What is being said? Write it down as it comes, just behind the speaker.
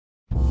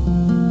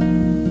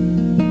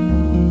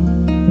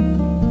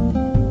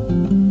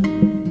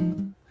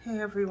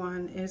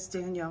everyone, it's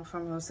Danielle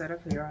from Rosetta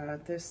Vera.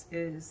 This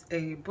is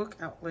a book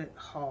outlet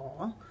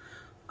haul.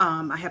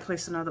 I had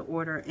placed another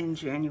order in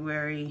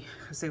January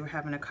because they were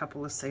having a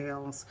couple of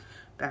sales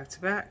back to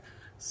back.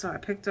 So I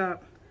picked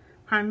up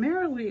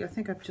primarily, I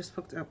think I've just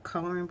picked up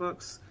coloring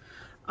books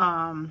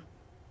and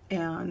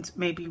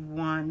maybe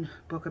one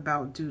book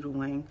about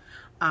doodling.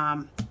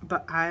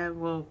 But I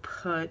will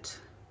put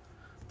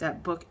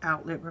that book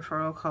outlet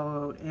referral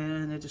code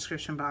in the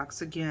description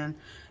box. Again,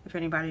 if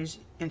anybody's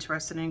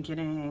interested in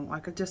getting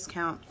like a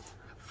discount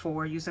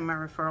for using my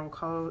referral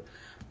code,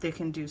 they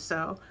can do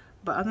so.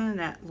 But other than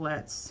that,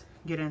 let's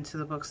get into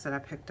the books that I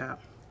picked up.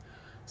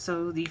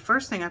 So the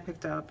first thing I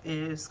picked up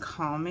is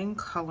Calming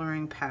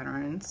Coloring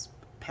Patterns.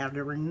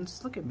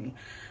 Look at me.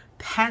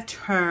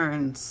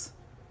 Patterns.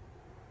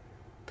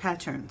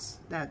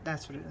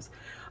 That's what it is.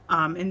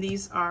 And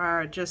these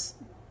are just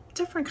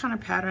different kind of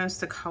patterns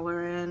to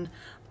color in.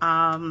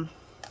 The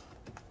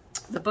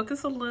book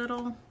is a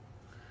little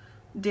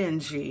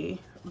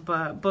dingy,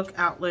 but Book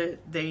Outlet,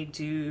 they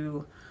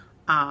do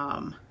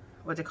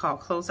what they call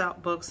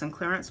closeout books and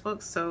clearance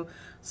books. So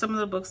some of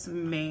the books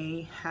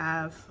may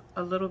have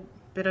a little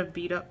bit of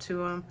beat up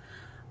to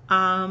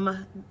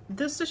them.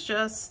 This is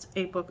just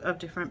a book of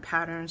different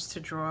patterns to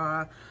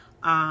draw.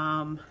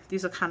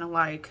 These are kind of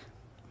like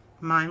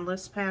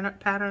mindless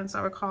patterns,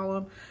 I would call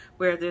them,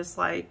 where there's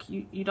like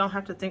you don't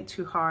have to think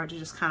too hard. You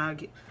just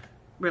kind of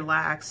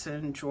relax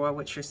and draw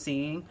what you're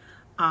seeing.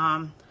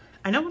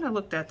 I know when I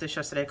looked at this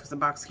yesterday, because the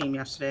box came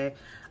yesterday,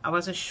 I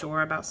wasn't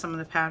sure about some of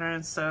the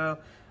patterns. So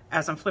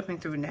as I'm flipping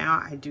through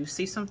now, I do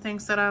see some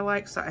things that I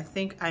like. So I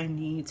think I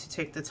need to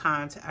take the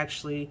time to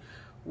actually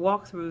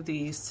walk through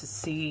these to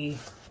see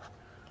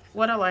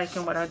what I like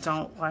and what I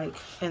don't like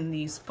in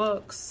these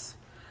books.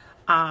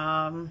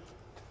 I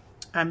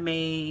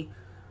may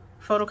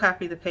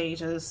photocopy the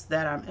pages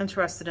that I'm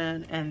interested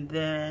in and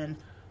then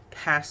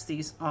pass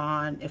these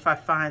on if I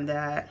find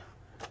that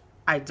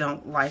I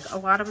don't like a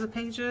lot of the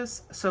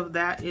pages. So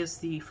that is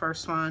the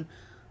first one.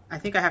 I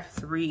think I have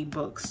 3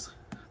 books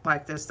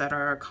like this that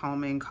are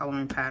calming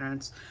coloring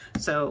patterns.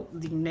 So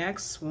the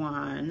next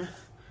one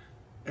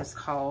is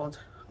called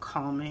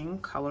Calming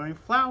Coloring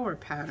Flower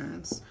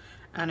Patterns.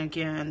 And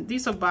again,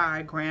 these are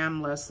by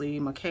Graham Leslie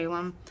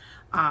McCallum.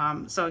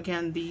 So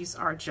again, these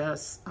are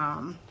just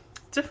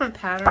different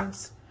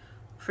patterns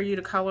for you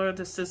to color.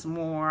 This is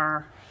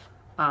more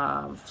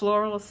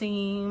floral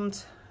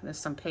themed. There's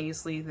some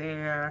paisley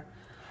there.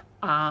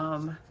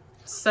 I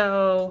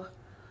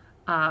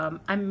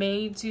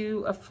may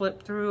do a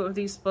flip through of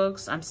these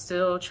books. I'm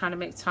still trying to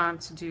make time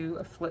to do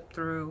a flip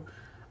through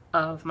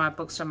of my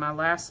books from my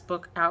last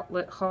book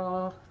outlet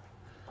haul.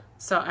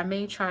 So I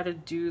may try to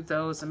do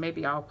those, and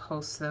maybe I'll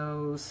post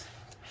those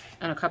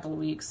in a couple of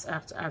weeks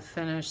after I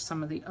finish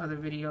some of the other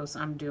videos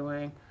I'm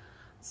doing.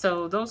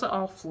 So those are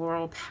all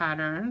floral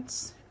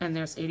patterns, and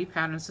there's 80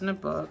 patterns in the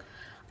book.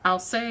 I'll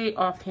say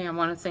offhand,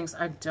 one of the things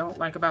I don't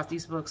like about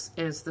these books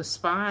is the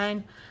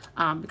spine,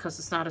 because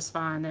it's not a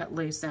spine that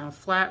lays down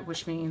flat,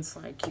 which means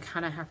like you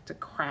kind of have to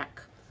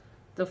crack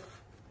the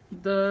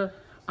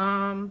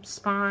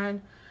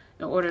spine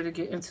in order to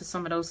get into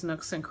some of those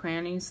nooks and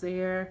crannies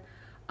there.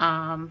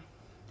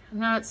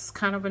 That's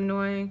kind of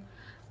annoying,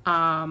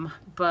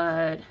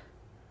 but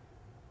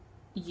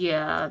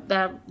yeah,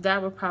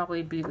 that would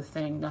probably be the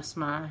thing. That's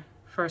my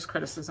first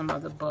criticism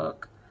of the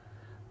book.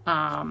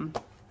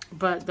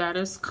 But that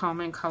is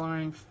Calming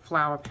Coloring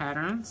Flower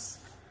Patterns.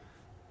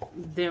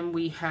 Then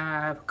we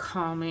have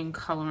Calming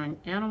Coloring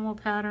Animal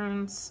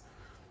Patterns.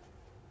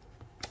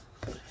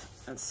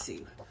 Let's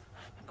see,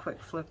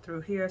 quick flip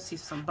through here. See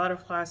some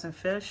butterflies and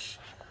fish.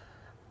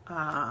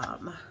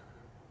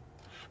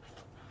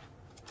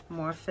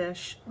 More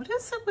fish. What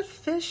is it with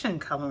fish in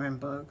coloring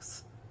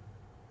books?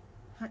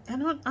 I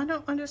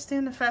don't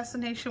understand the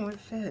fascination with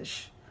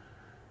fish.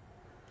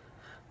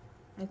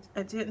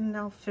 I didn't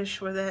know fish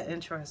were that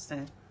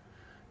interesting.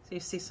 So you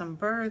see some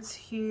birds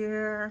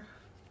here.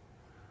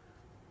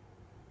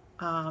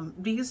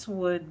 These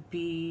would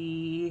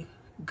be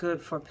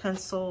good for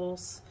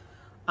pencils.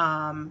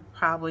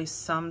 Probably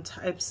some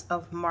types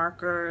of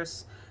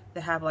markers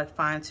that have like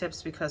fine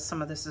tips, because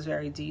some of this is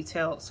very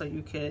detailed, so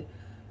you could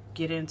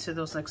get into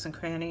those nooks and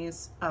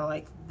crannies. I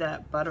like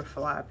that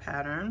butterfly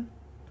pattern.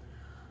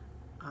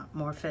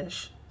 More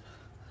fish.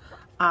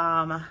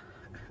 And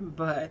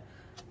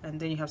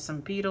then you have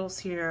some beetles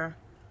here.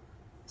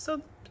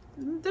 So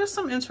there's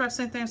some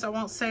interesting things. I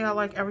won't say I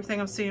like everything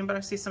I'm seeing, but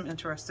I see some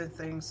interesting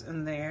things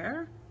in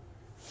there.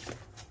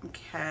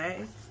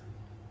 Okay.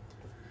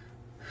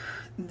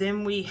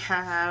 Then we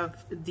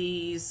have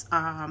these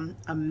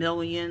a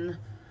million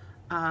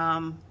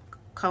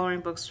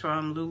coloring books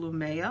from Lulu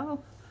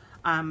Mayo.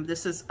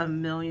 This is A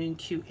Million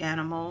Cute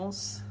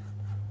Animals.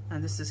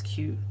 And this is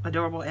cute,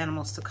 adorable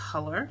animals to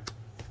color.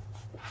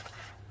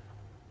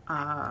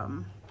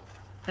 And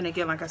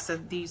again, like I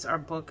said, these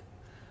are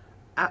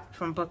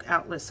from Book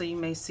Outlet, so you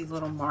may see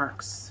little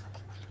marks.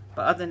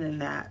 But other than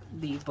that,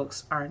 the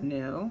books are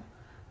new.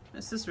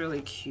 This is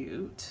really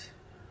cute.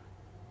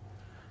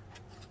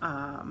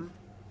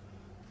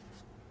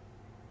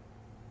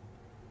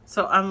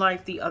 So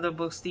unlike the other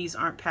books, these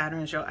aren't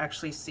patterns. You'll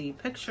actually see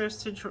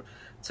pictures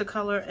to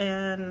color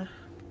in.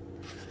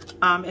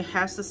 It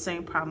has the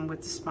same problem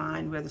with the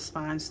spine, where the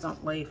spines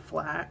don't lay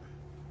flat.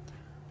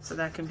 So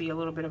that can be a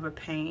little bit of a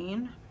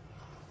pain.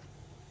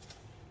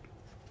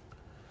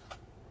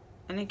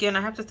 And again,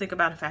 I have to think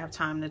about if I have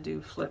time to do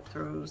flip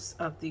throughs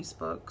of these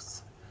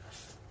books.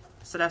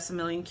 So that's A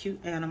Million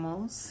Cute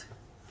Animals.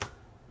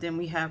 Then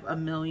we have A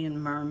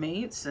Million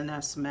Mermaids, and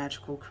that's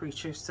magical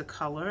creatures to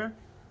color.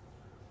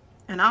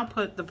 And I'll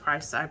put the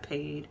price I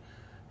paid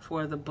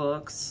for the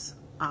books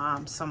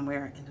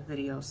somewhere in the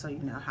video so you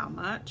know how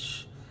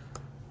much.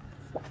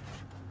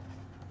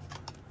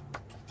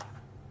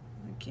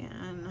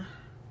 Again,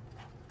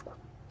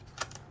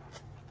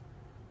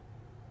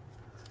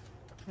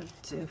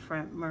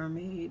 different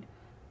mermaid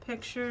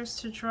pictures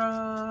to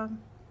draw.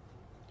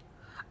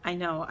 I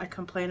know I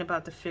complain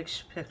about the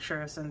fish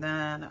pictures and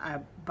then I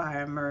buy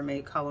a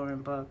mermaid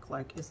coloring book.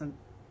 Like, isn't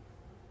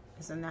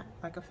that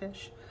like a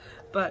fish?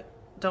 But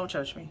don't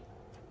judge me.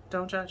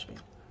 Don't judge me.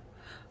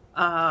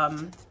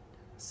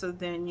 So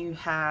then you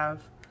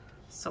have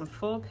some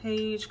full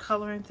page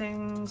coloring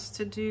things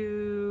to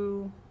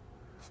do.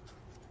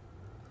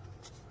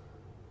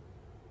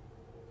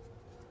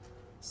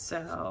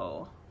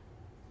 So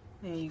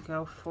there you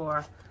go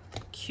for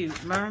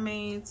Cute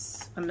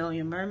Mermaids, A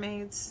Million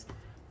Mermaids.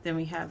 Then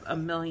we have A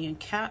Million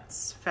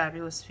Cats,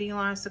 Fabulous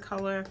Felines to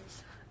color.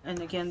 And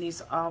again,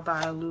 these are all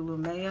by Lulu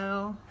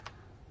Mayo.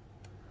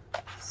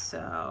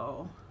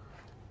 So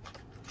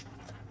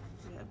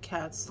we have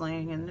cats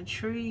laying in the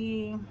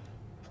tree.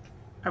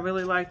 I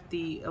really like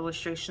the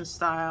illustration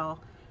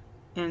style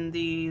in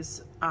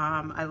these.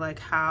 I like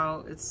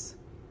how it's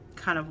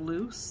kind of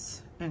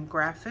loose and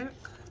graphic.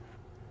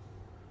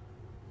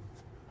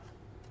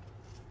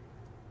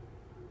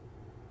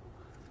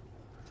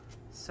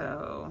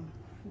 So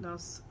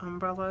those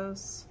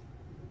umbrellas,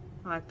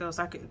 I like those.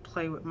 I could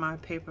play with my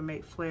Paper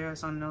Mate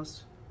flares on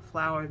those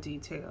flower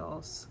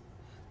details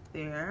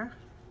there.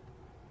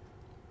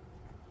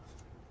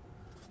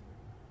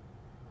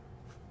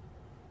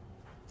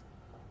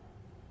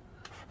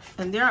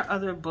 And there are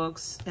other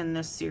books in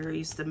this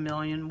series, the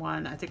Million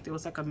one. I think there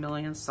was like A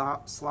Million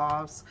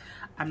Sloths.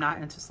 I'm not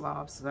into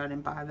sloths, so I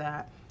didn't buy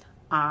that.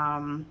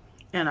 And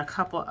a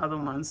couple of other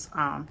ones.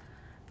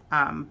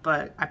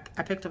 But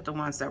I picked up the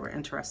ones that were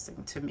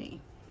interesting to me.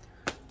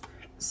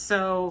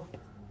 So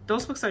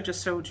those books I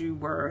just showed you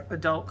were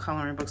adult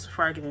coloring books.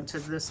 Before I get into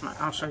this one,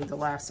 I'll show you the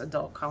last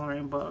adult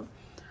coloring book.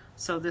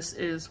 So this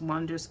is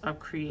Wonders of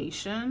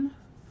Creation.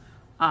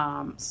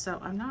 So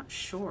I'm not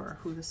sure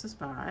who this is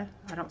by.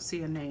 I don't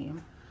see a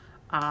name.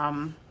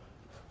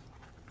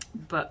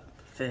 But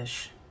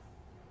fish.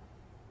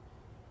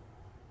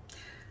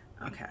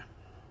 Okay.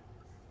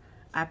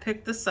 I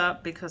picked this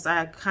up because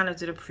I kind of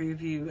did a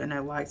preview and I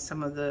liked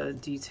some of the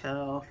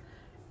detail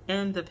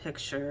in the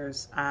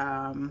pictures.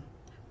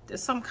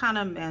 There's some kind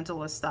of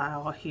mandala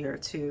style here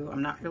too.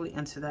 I'm not really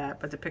into that,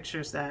 but the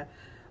pictures that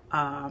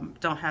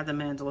don't have the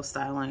mandala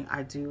styling,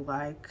 I do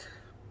like.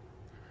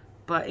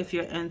 But if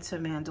you're into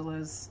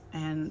mandalas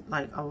and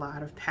like a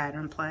lot of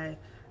pattern play,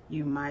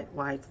 you might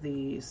like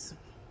these.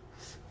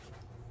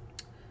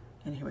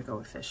 And here we go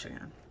with fish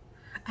again.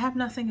 I have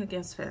nothing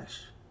against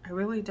fish. I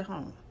really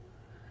don't.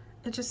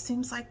 It just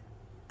seems like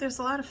there's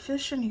a lot of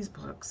fish in these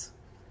books.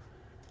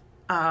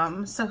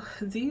 So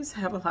these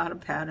have a lot of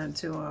pattern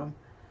to them.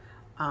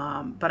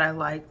 But I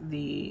like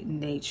the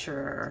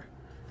nature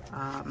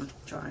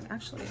drawing.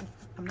 Actually,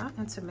 I'm not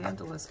into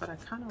mandalas, but I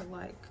kind of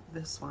like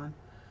this one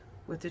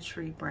with the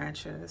tree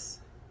branches.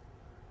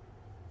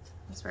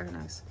 It's very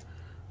nice.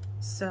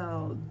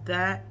 So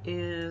that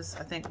is,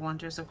 I think,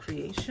 Wonders of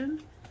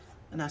Creation.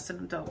 And that's an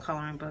adult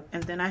coloring book.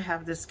 And then I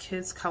have this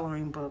kids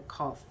coloring book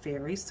called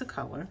Fairies to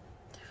Color.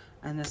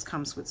 And this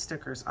comes with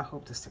stickers. I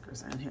hope the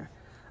stickers are in here.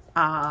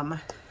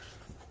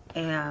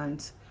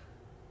 And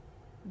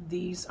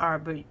these are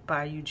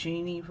by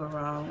Eugenie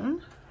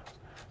Verone.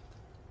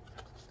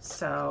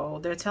 So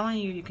they're telling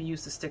you you can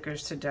use the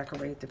stickers to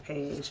decorate the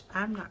page.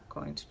 I'm not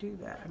going to do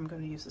that. I'm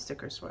going to use the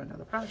stickers for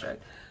another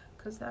project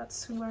because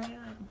that's who I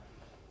am.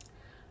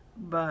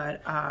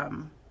 But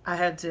I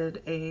had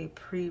did a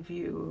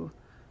preview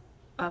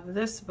of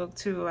this book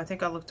too. I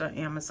think I looked on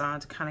Amazon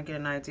to kind of get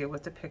an idea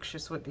what the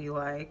pictures would be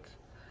like.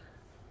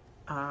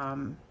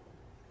 And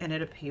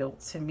it appealed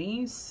to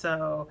me,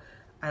 so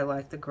I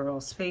like the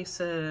girls'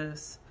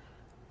 faces.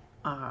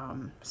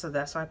 So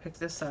that's why I picked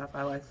this up.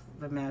 I like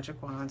the magic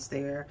wands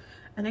there.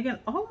 And again,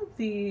 all of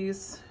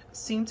these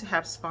seem to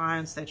have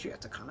spines that you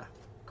have to kind of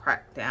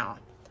crack down.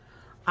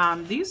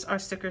 These are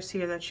stickers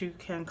here that you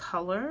can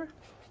color.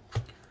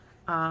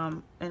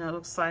 And it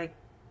looks like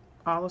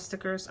all the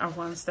stickers are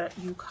ones that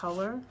you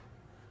color.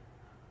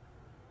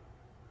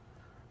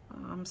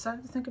 So I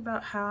have to think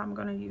about how I'm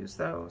going to use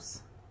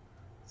those,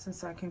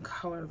 since I can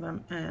color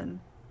them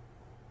in.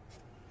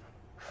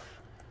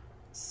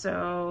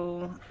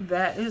 So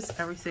that is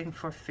everything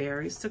for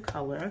Fairies to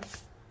Color.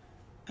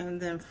 And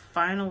then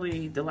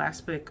finally, the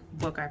last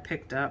book I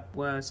picked up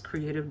was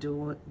Creative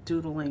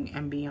Doodling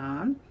and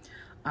Beyond.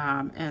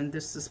 and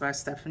this is by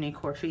Stephanie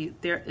Corfee.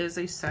 There is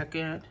a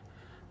second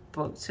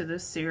book to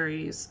this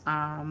series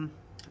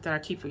that I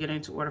keep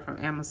forgetting to order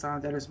from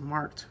Amazon that is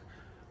marked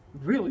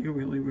really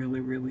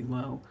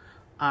low.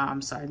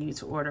 So I need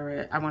to order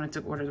it. I wanted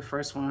to order the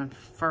first one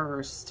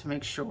first to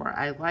make sure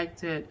I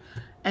liked it.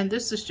 And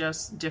this is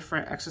just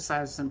different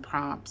exercises and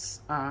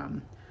prompts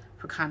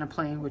for kind of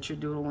playing with your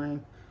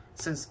doodling,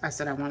 since I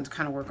said I wanted to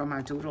kind of work on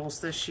my doodles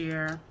this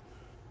year.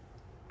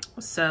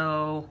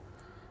 So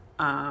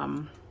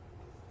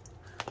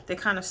they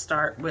kind of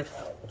start with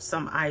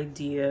some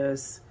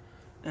ideas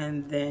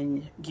and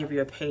then give you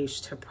a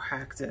page to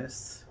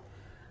practice.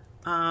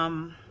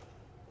 My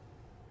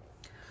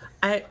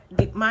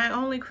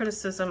only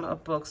criticism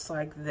of books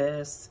like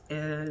this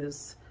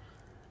is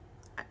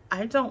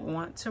I don't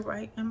want to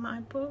write in my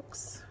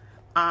books.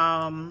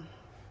 I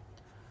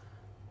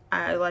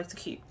like to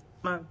keep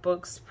my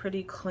books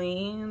pretty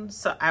clean,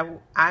 so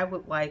I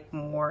would like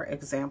more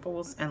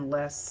examples and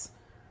less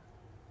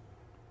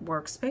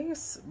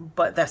workspace,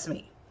 but that's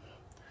me.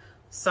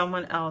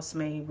 Someone else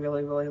may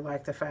really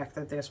like the fact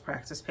that there's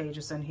practice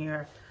pages in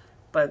here,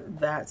 but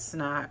that's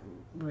not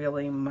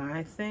really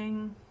my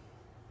thing.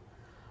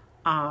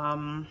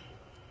 I'm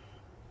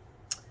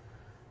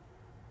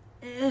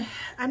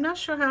not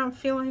sure how I'm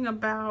feeling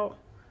about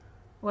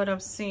what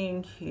I'm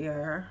seeing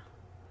here.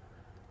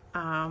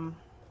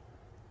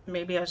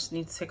 Maybe I just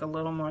need to take a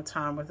little more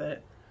time with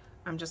it.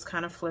 I'm just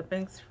kind of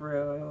flipping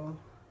through.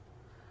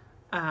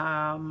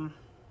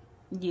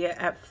 Yeah,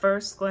 at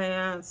first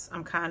glance,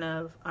 I'm kind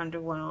of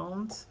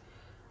underwhelmed.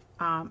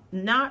 I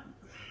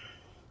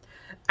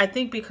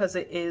think because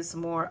it is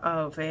more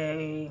of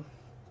a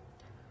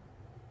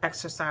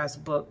exercise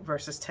book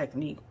versus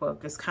technique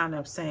book. It's kind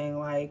of saying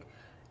like,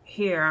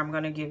 here, I'm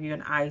going to give you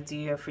an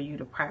idea for you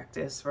to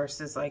practice,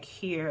 versus like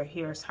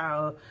here's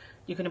how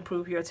you can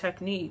improve your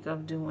technique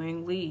of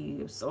doing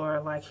leaves, or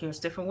like here's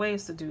different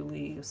ways to do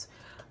leaves.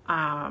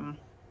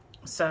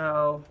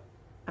 So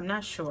I'm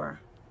not sure.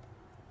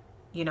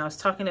 You know, it's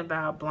talking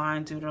about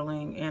blind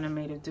doodling,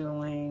 animated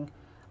doodling.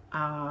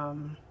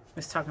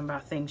 It's talking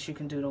about things you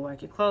can do to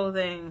like your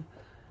clothing.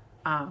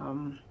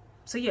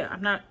 So yeah,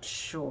 I'm not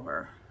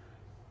sure.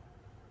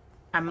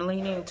 I'm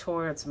leaning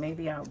towards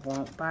maybe I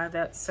won't buy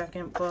that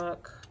second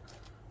book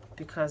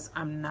because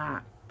I'm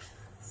not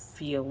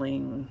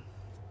feeling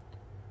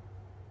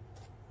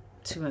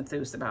too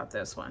enthused about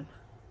this one.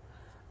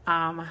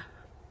 But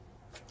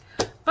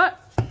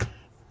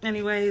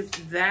anyway,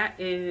 that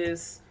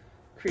is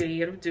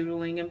Creative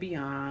Doodling and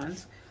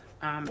Beyond.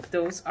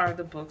 Those are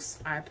the books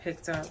I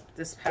picked up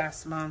this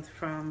past month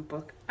from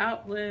Book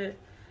Outlet.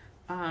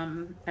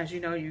 As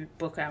you know,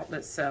 Book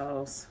Outlet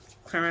sells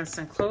clearance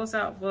and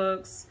closeout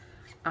books.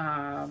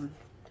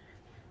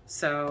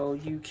 So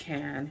you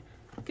can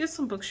get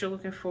some books you're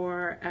looking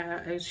for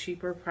at a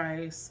cheaper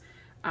price.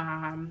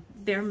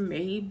 There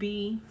may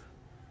be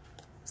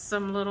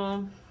some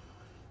little,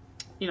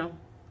 you know,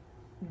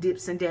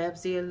 dips and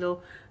dabs there, a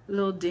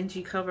little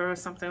dingy cover or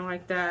something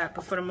like that.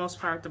 But for the most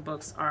part, the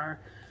books are,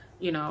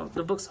 you know,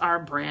 the books are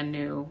brand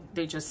new.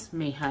 They just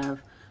may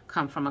have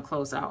come from a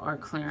closeout or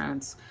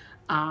clearance.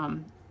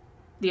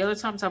 The other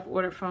times I've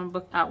ordered from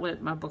Book Outlet,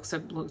 my books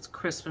have looked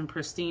crisp and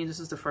pristine. This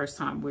is the first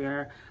time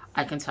where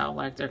I can tell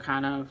like they're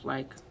kind of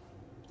like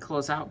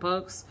closeout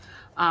books.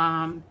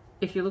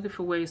 If you're looking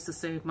for ways to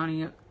save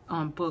money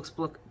on books,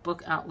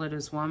 Book Outlet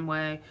is one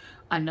way.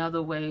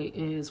 Another way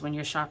is when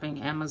you're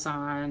shopping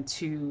Amazon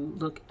to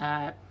look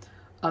at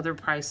other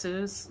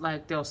prices.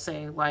 Like they'll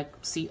say like,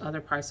 see other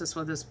prices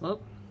for this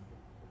book,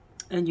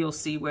 and you'll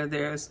see where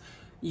there's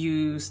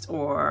used,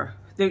 or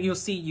you'll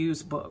see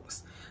used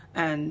books,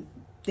 and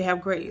they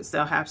have grades.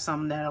 They'll have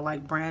some that are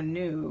like brand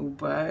new,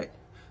 but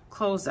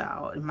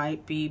closeout. It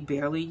might be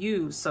barely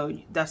used. So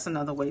that's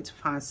another way to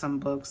find some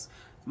books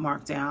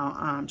marked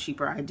down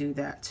cheaper. I do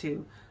that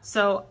too.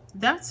 So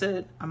that's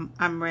it.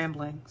 I'm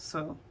rambling.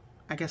 So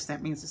I guess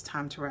that means it's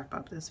time to wrap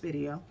up this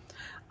video.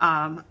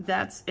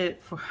 That's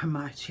it for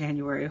my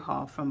January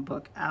haul from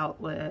Book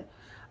Outlet.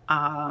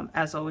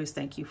 As always,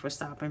 thank you for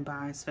stopping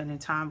by and spending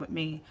time with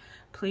me.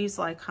 Please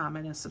like,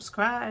 comment, and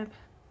subscribe.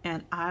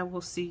 And I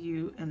will see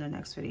you in the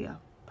next video.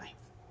 Bye.